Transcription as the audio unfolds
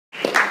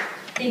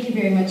Thank you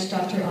very much,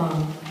 Dr.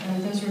 Ong.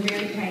 Those were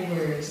very kind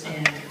words,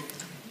 and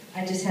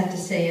I just have to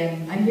say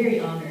I'm very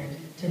honored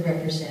to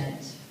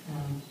represent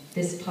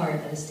this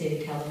part of the state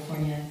of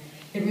California.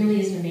 It really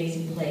is an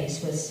amazing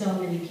place with so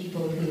many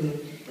people who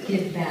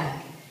give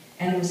back,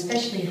 and I'm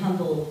especially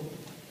humbled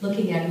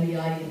looking out in the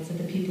audience of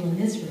the people in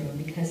this room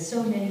because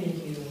so many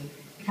of you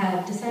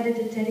have decided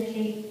to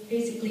dedicate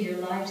basically your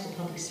lives to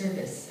public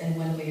service in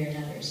one way or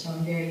another. So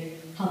I'm very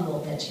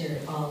humbled that you're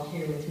all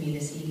here with me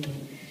this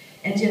evening.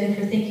 And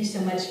Jennifer, thank you so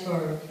much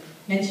for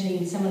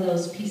mentioning some of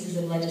those pieces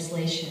of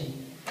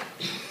legislation.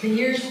 The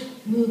years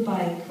move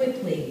by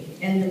quickly,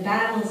 and the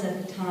battles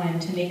at the time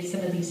to make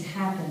some of these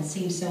happen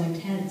seem so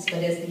intense,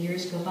 but as the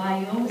years go by,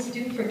 you almost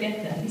do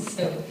forget them.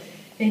 So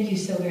thank you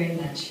so very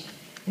much.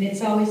 And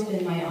it's always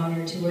been my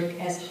honor to work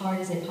as hard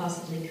as I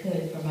possibly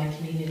could for my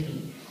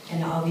community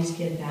and always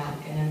give back.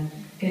 And I'm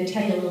going to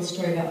tell you a little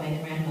story about my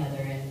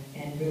grandmother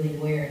and really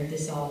where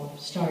this all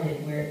started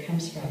and where it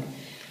comes from.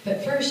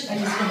 But first, I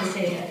just want to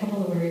say a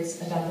couple of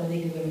words about the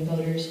League of Women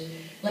Voters.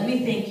 Let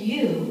me thank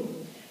you.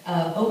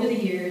 Over the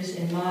years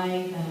and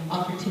my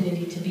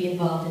opportunity to be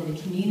involved in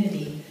the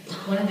community,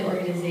 one of the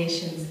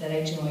organizations that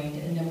I joined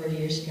a number of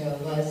years ago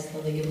was the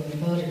League of Women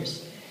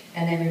Voters.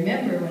 And I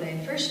remember when I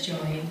first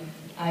joined,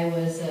 I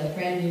was a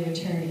brand new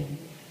attorney.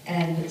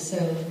 And so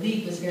the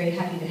League was very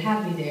happy to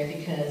have me there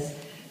because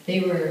they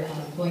were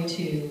going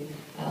to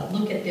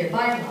look at their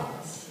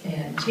bylaws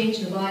and change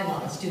the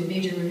bylaws, do a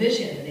major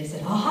revision. And they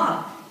said,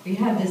 aha, we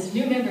have this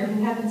new member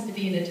who happens to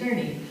be an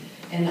attorney.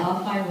 And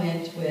off I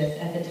went with,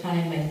 at the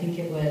time, I think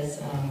it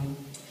was,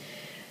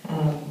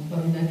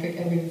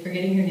 I'm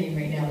forgetting her name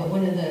right now, but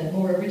one of the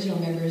more original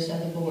members of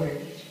the board.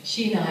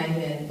 She and I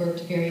then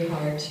worked very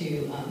hard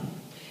to,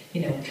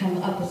 come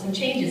up with some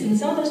changes. And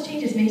some of those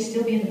changes may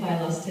still be in the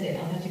bylaws today.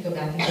 I'll have to go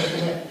back and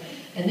take a look.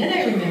 And then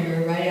I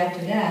remember right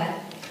after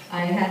that,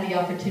 I had the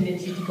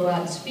opportunity to go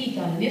out and speak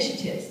on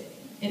initiatives.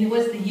 And it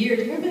was the year,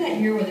 do you remember that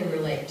year where there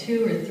were like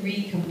 2 or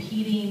 3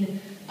 competing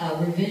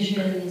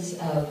revisions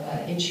of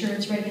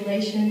insurance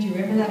regulations? Do you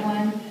remember that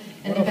one?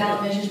 And the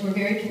ballot measures were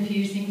very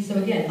confusing. So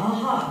again,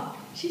 aha,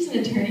 she's an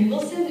attorney.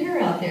 We'll send her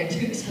out there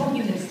to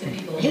explain this to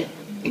people.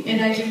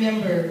 And I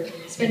remember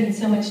spending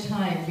so much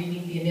time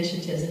reading the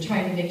initiatives and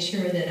trying to make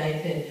sure that I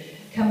could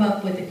come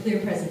up with a clear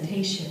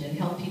presentation and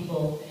help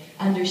people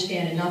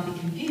understand and not be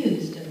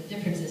confused of the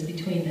differences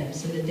between them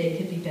so that they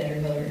could be better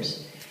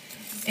voters.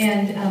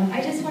 And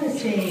I just want to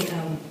say,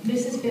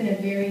 this has been a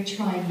very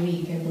trying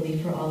week, I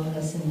believe, for all of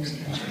us in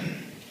this country.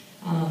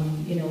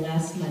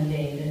 Last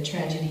Monday, the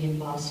tragedy in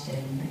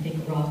Boston, I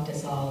think, rocked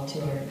us all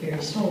to our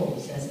very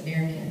souls as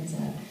Americans.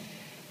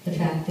 The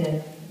fact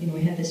that,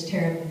 we had this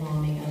terrible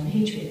bombing on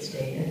Patriots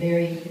Day, a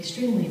very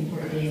extremely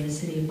important day in the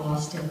city of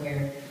Boston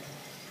where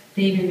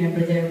they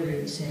remember their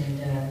roots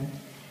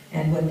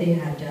and what they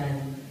have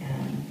done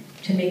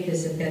to make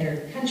this a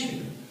better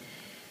country.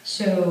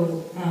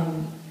 So,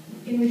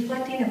 in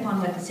reflecting upon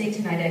what to say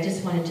tonight, I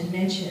just wanted to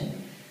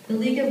mention the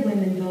League of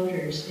Women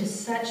Voters is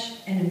such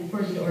an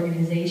important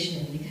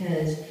organization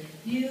because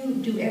you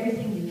do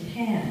everything you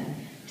can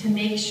to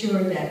make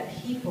sure that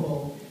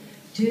people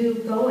do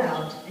go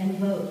out and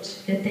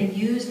vote, that they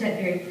use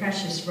that very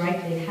precious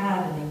right they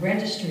have and they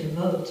register to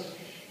vote,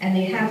 and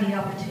they have the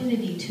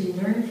opportunity to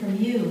learn from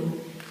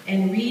you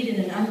and read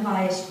in an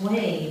unbiased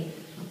way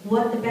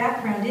what the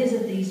background is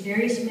of these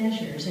various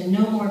measures and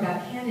know more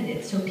about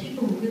candidates so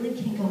people really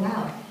can go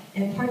out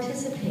and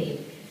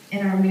participate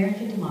in our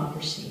American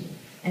democracy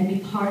and be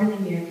part of the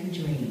American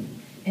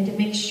dream, and to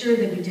make sure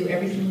that we do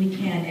everything we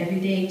can every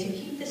day to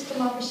keep this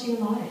democracy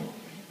alive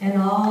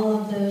and all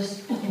of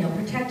those,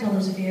 protect all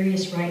those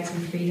various rights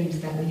and freedoms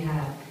that we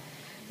have,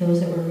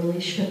 those that were really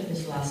shook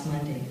this last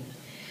Monday.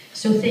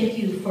 So thank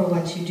you for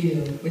what you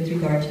do with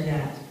regard to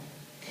that.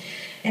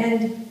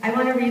 And I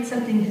want to read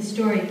something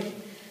historic.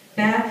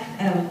 Back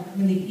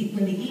when the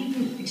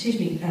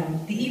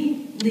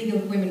League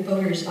of Women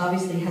Voters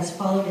obviously has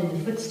followed in the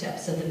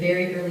footsteps of the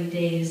very early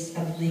days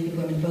of the League of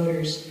Women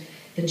Voters,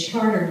 the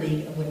Charter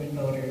League of Women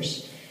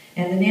Voters.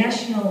 And the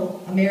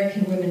National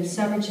American Women's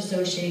Suffrage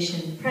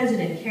Association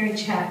President, Carrie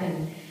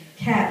Chapman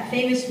Catt,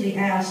 famously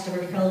asked of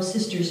her fellow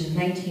sisters in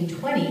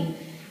 1920,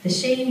 the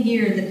same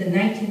year that the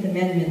 19th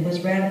Amendment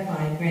was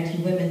ratified,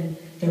 granting women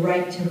the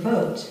right to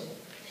vote.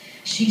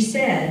 She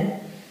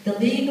said, "The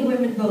League of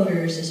Women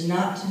Voters is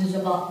not to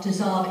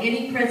dissolve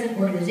any present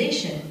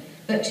organization,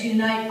 but to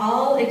unite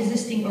all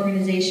existing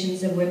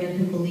organizations of women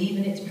who believe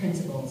in its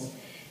principles.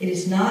 It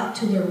is not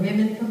to lure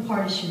women from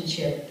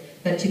partisanship,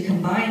 but to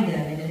combine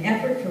them in an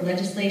effort for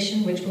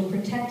legislation which will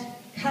protect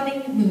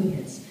coming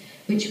movements,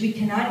 which we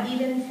cannot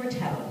even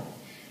foretell,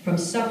 from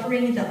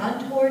suffering the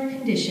untoward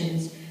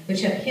conditions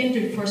which have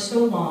hindered for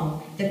so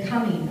long the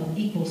coming of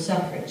equal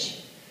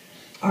suffrage.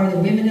 Are the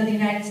women of the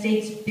United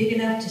States big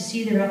enough to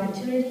see their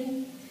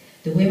opportunity?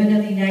 The women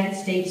of the United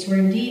States were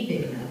indeed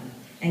big enough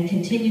and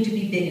continue to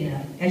be big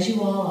enough, as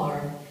you all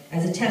are,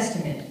 as a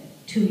testament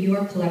to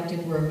your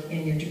collective work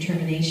and your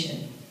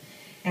determination.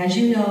 As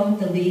you know,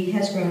 the League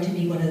has grown to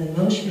be one of the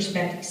most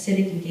respected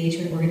civic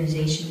engagement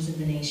organizations in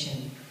the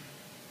nation.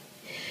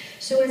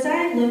 So as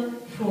I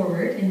look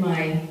forward in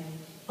my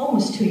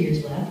almost 2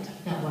 years left,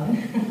 not one,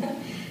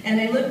 and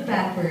I look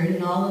backward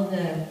and all of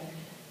the,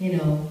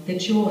 the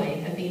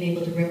joy of being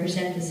able to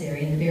represent this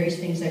area and the various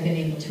things I've been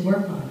able to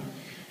work on,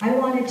 I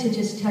wanted to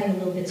just tell you a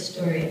little bit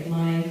story of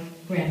my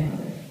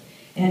grandmother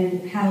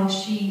and how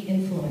she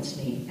influenced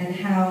me and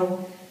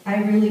how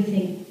I really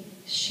think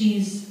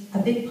she's a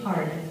big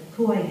part of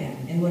who I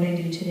am and what I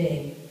do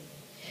today.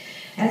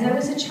 As I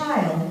was a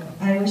child,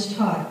 I was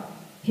taught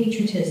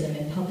patriotism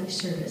and public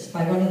service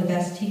by one of the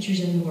best teachers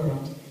in the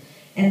world,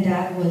 and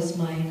that was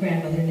my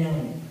grandmother,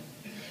 Nellie.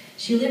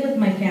 She lived with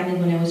my family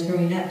when I was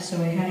growing up, so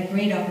I had a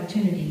great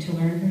opportunity to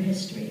learn her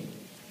history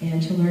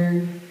and to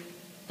learn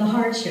the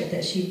hardship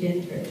that she'd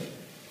been through.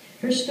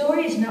 Her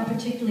story is not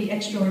particularly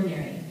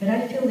extraordinary, but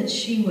I feel that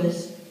she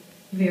was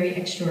very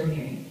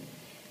extraordinary.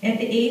 At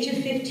the age of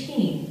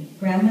 15,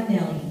 Grandma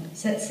Nellie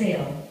set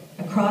sail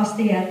across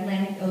the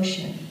Atlantic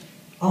Ocean,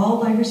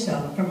 all by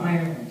herself from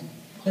Ireland,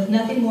 with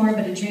nothing more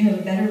but a dream of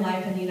a better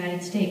life in the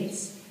United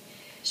States.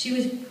 She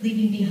was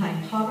leaving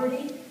behind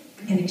poverty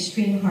and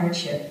extreme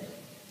hardship.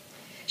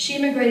 She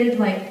immigrated,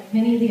 like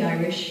many of the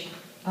Irish,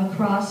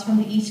 across from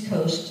the East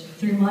Coast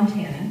through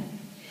Montana,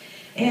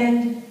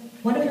 and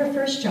one of her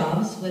first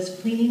jobs was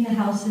cleaning the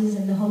houses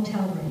and the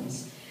hotel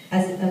rooms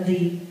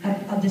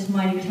of this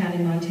mining town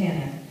in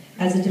Montana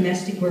as a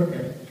domestic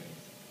worker.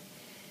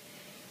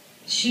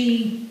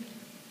 She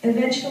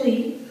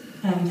eventually,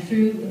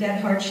 through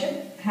that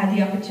hardship, had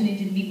the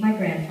opportunity to meet my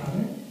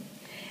grandfather,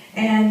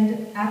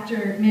 and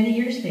after many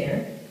years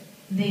there,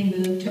 they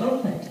moved to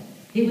Oakland.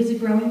 It was a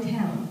growing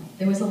town.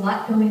 There was a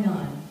lot going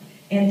on,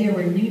 and there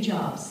were new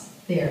jobs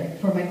there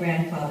for my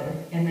grandfather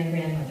and my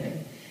grandmother.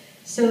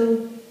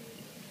 So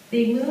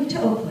they moved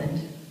to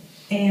Oakland,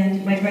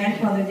 and my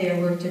grandfather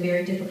there worked a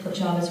very difficult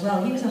job as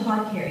well. He was a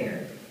hod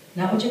carrier,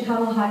 not what you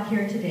call a hod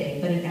carrier today,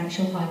 but an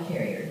actual hod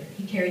carrier.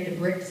 He carried the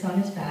bricks on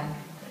his back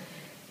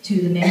to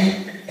the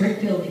many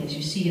brick buildings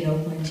you see in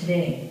Oakland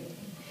today.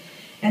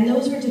 And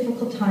those were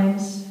difficult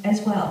times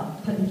as well,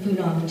 putting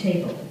food on the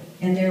table.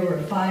 And there were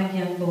 5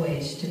 young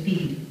boys to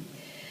feed.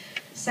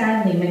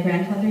 Sadly, my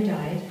grandfather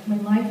died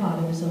when my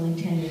father was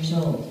only 10 years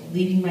old,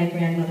 leaving my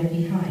grandmother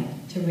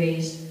behind to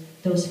raise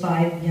those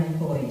 5 young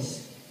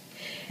boys.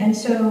 And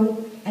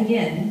so,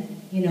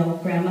 again,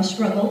 Grandma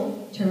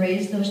struggled to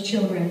raise those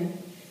children,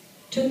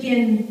 took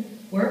in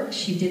work.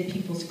 She did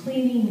people's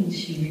cleaning,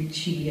 she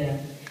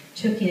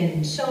took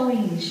in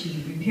sewing,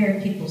 she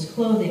repaired people's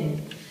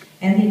clothing,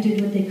 and they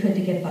did what they could to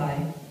get by.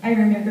 I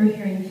remember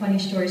hearing funny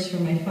stories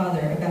from my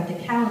father about the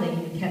cow that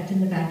he kept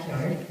in the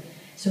backyard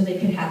so they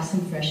could have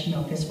some fresh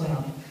milk as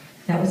well.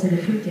 That was in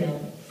the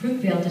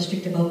Fruitvale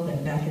district of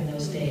Oakland back in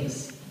those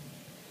days.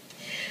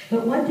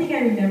 But one thing I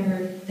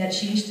remember that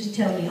she used to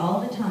tell me all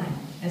the time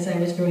as I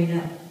was growing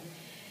up,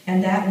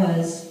 and that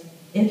was,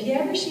 if you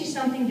ever see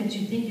something that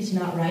you think is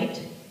not right,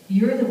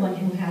 you're the one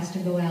who has to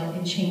go out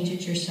and change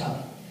it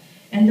yourself.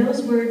 And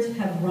those words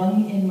have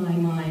rung in my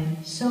mind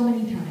so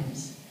many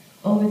times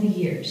over the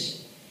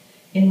years.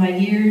 In my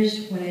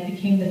years when I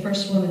became the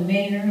first woman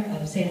mayor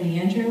of San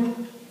Leandro,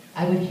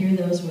 I would hear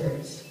those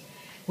words.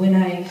 When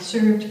I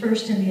served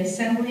first in the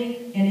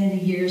Assembly and in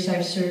the years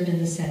I've served in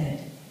the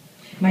Senate,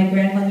 my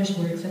grandmother's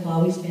words have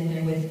always been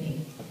there with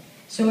me.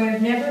 So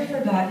I've never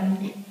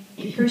forgotten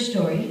her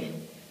story.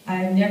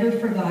 I've never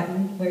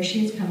forgotten where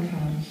she has come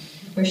from,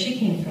 where she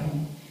came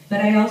from. But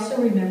I also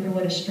remember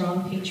what a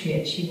strong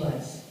patriot she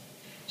was.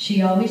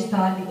 She always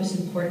thought it was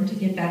important to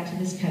give back to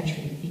this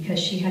country because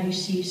she had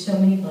received so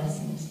many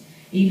blessings,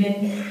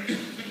 even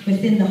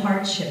within the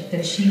hardship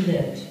that she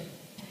lived.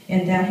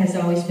 And that has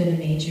always been a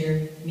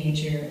major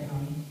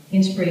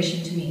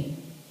inspiration to me.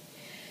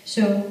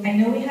 So I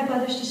know we have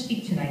others to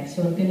speak tonight,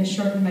 so I'm going to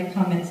shorten my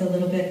comments a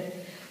little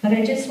bit. But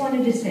I just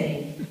wanted to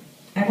say,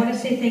 I want to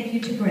say thank you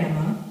to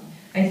Grandma.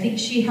 I think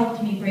she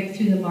helped me break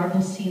through the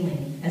marble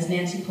ceiling, as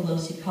Nancy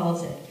Pelosi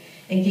calls it,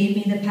 and gave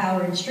me the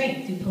power and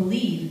strength to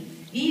believe,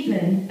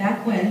 even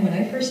back when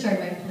I first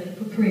started my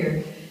political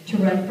career, to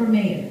run for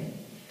mayor.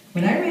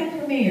 When I ran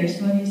for mayor,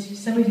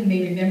 some of you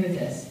may remember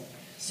this,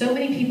 so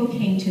many people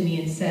came to me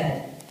and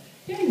said,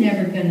 they're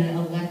never going to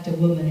elect a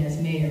woman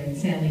as mayor in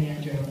San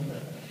Leandro.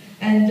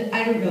 And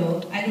I don't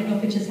know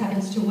if it just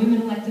happens to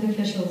women elected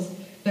officials,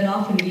 but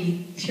often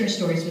we share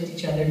stories with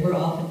each other and we're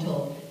often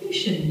told, you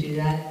shouldn't do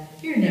that.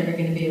 You're never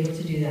going to be able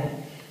to do that.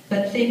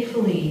 But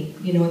thankfully,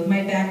 with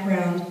my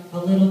background, a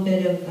little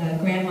bit of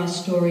Grandma's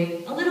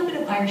story, a little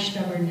bit of Irish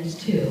stubbornness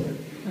too,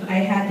 I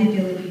had the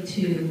ability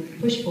to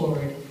push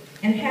forward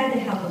and had the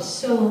help of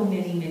so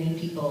many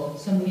people,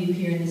 some of you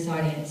here in this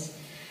audience,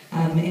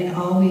 and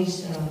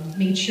always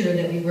made sure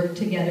that we worked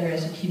together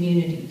as a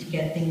community to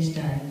get things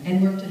done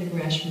and worked in a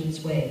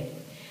grassroots way.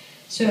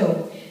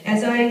 So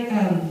as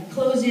I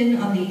close in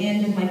on the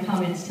end of my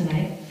comments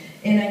tonight,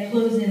 and I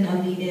close in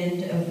on the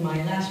end of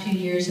my last few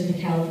years in the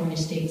California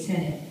State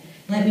Senate,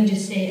 let me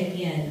just say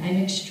again,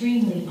 I'm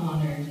extremely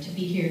honored to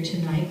be here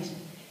tonight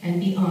and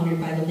be honored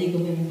by the League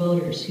of Women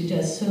Voters, who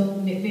does so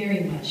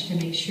very much to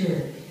make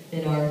sure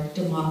that our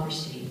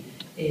democracy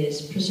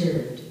is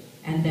preserved.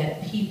 and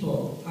that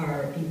people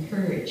are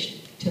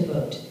encouraged to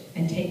vote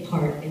and take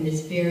part in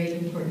this very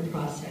important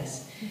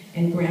process.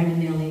 And Graham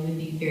and Nellie would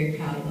be very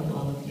proud of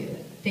all of you.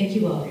 Thank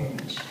you all very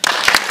much.